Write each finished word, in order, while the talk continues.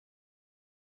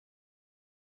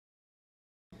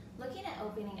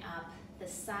opening up the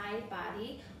side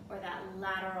body or that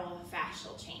lateral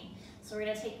fascial chain. So we're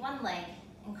gonna take one leg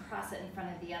and cross it in front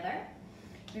of the other.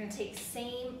 You're gonna take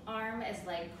same arm as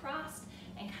leg crossed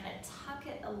and kind of tuck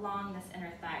it along this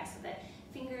inner thigh so that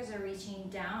fingers are reaching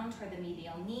down toward the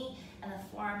medial knee and the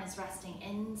forearm is resting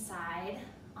inside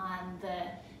on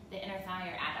the inner thigh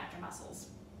or adductor muscles.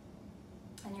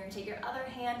 And you're gonna take your other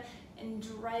hand and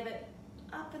drive it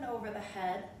up and over the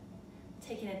head,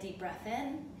 taking a deep breath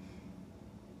in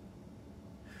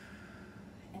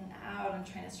and out and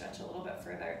trying to stretch a little bit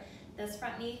further. This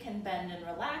front knee can bend and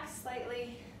relax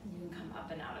slightly. You can come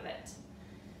up and out of it.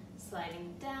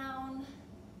 Sliding down,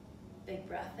 big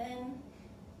breath in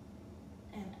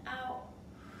and out.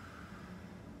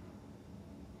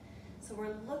 So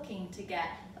we're looking to get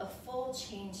a full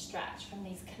chain stretch from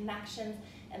these connections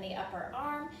in the upper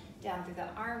arm, down through the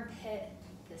armpit,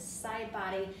 this side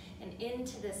body, and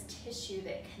into this tissue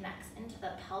that connects into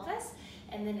the pelvis,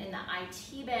 and then in the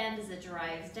IT band as it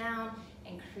drives down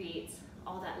and creates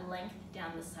all that length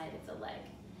down the side of the leg.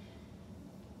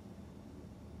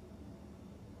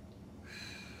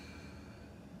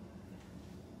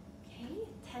 Okay,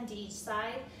 10 to each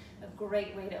side, a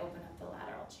great way to open up the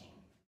lateral chain.